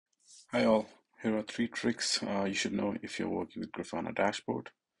Hi all, here are three tricks you should know if you're working with Grafana dashboard.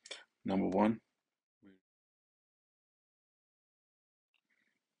 Number one,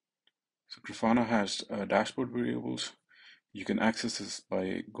 so Grafana has dashboard variables. You can access this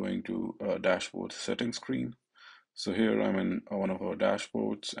by going to dashboard settings screen. So here I'm in one of our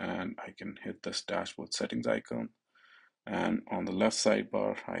dashboards and I can hit this dashboard settings icon. And on the left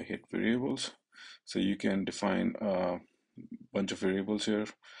sidebar, I hit variables. So you can define a bunch of variables here.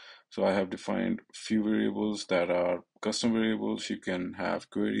 So I have defined few variables that are custom variables. You can have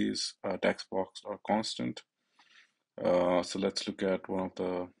queries, text box, or constant. So let's look at one of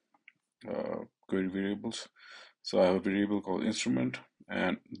the query variables. So I have a variable called instrument,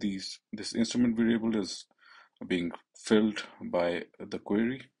 and this instrument variable is being filled by the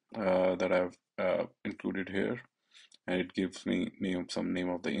query that I've included here, and it gives me some name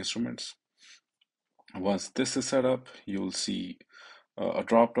of the instruments. Once this is set up, you'll see a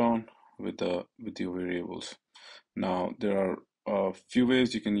drop down with your variables. Now there are a few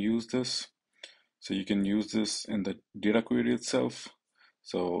ways you can use this. So you can use this in the data query itself.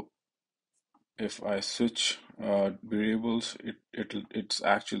 So if I switch variables, it's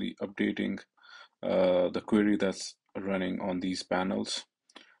actually updating the query that's running on these panels.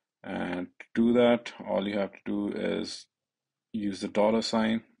 And to do that, all you have to do is use the dollar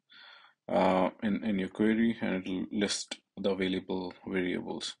sign in your query, and it'll list the available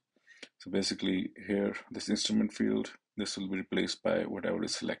variables. So basically here, this instrument field, this will be replaced by whatever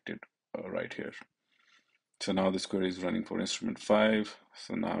is selected right here. So now this query is running for instrument 5.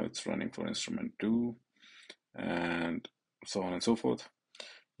 So now it's running for instrument 2, and so on and so forth.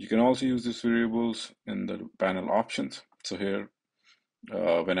 You can also use these variables in the panel options. So here,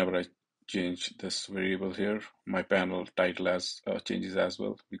 whenever I change this variable here, my panel title changes as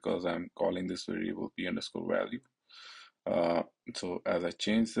well because I'm calling this variable p underscore value. So as I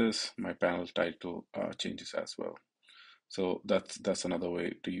change this, my panel title changes as well. So that's another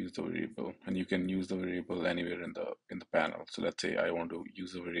way to use the variable, and you can use the variable anywhere in the panel. So let's say I want to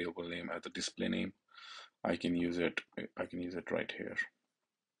use a variable name as the display name. I can use it. I can use it right here.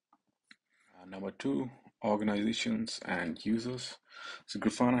 Number two, organizations and users. So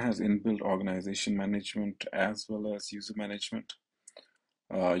Grafana has inbuilt organization management as well as user management.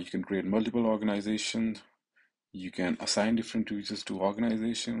 You can create multiple organizations. You can assign different users to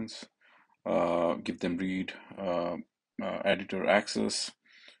organizations, give them read, editor access,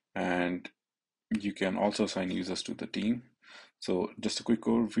 and you can also assign users to the team. So just a quick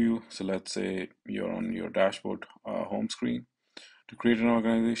overview. So let's say you're on your dashboard home screen. To create an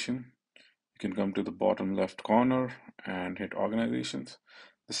organization, you can come to the bottom left corner and hit organizations.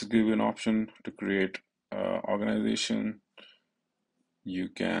 This will give you an option to create organization. You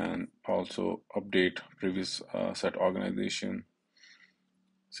can also update previous set organization.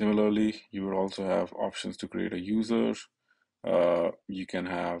 Similarly, you will also have options to create a user. You can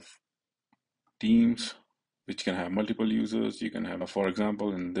have teams which can have multiple users. You can have, for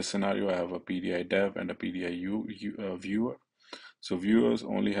example, in this scenario, I have a PDI dev and a PDI viewer. So viewers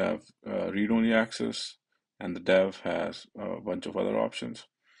only have read-only access, and the dev has a bunch of other options.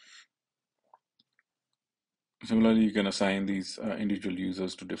 Similarly, you can assign these individual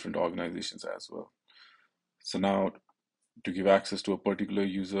users to different organizations as well. So now to give access to a particular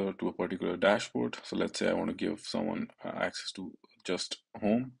user to a particular dashboard. So let's say I want to give someone access to just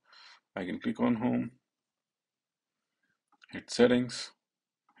home. I can click on home, hit settings,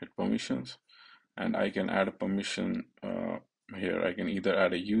 hit permissions, and I can add a permission here. I can either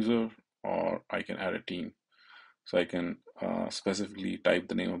add a user or I can add a team. So I can specifically type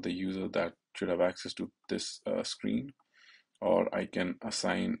the name of the user that should have access to this screen, or I can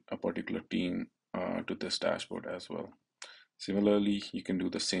assign a particular team to this dashboard as well. Similarly, you can do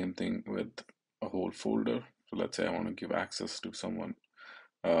the same thing with a whole folder. So let's say I want to give access to someone,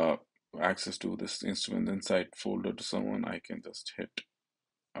 uh, access to this instrument insight folder to someone. I can just hit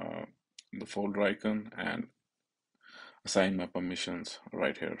uh, the folder icon and assign my permissions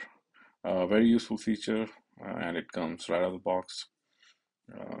right here. Very useful feature, and it comes right out of the box.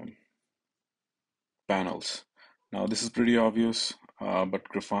 Um, Panels. Now this is pretty obvious, but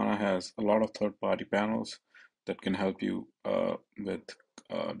Grafana has a lot of third-party panels that can help you with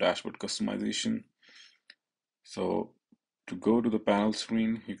dashboard customization. So to go to the panel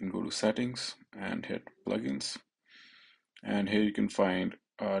screen, you can go to settings and hit plugins. And here you can find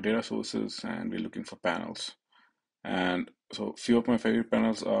data sources, and we're looking for panels. And so few of my favorite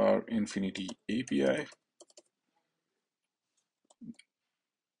panels are Infinity API,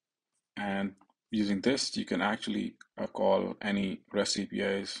 and using this you can actually call any REST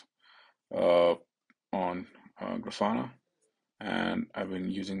APIs on Grafana, and I've been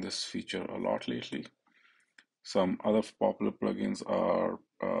using this feature a lot lately. Some other popular plugins are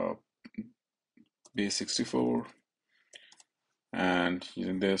Base 64, and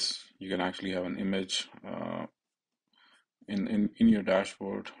using this, you can actually have an image in your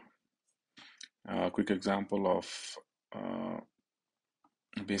dashboard. A quick example of uh,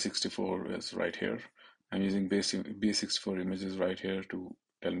 Base 64 is right here. I'm using Base 64 images right here to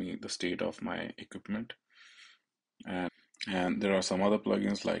tell me the state of my equipment. And there are some other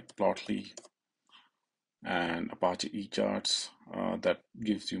plugins like Plotly and Apache eCharts that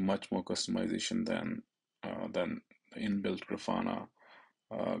gives you much more customization than the inbuilt Grafana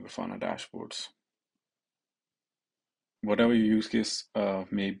dashboards. Whatever your use case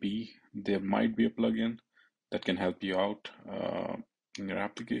may be, there might be a plugin that can help you out in your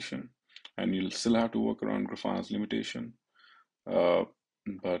application, and you'll still have to work around Grafana's limitation. Uh,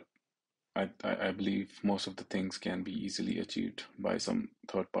 but I believe most of the things can be easily achieved by some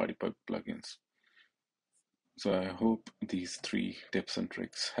third-party plugins. So I hope these three tips and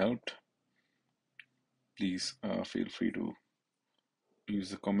tricks helped. Please feel free to use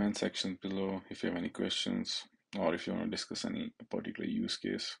the comment section below if you have any questions, or if you want to discuss any particular use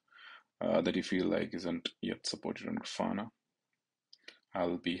case that you feel like isn't yet supported on Grafana.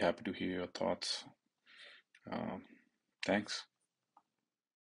 I'll be happy to hear your thoughts. Um, Thanks.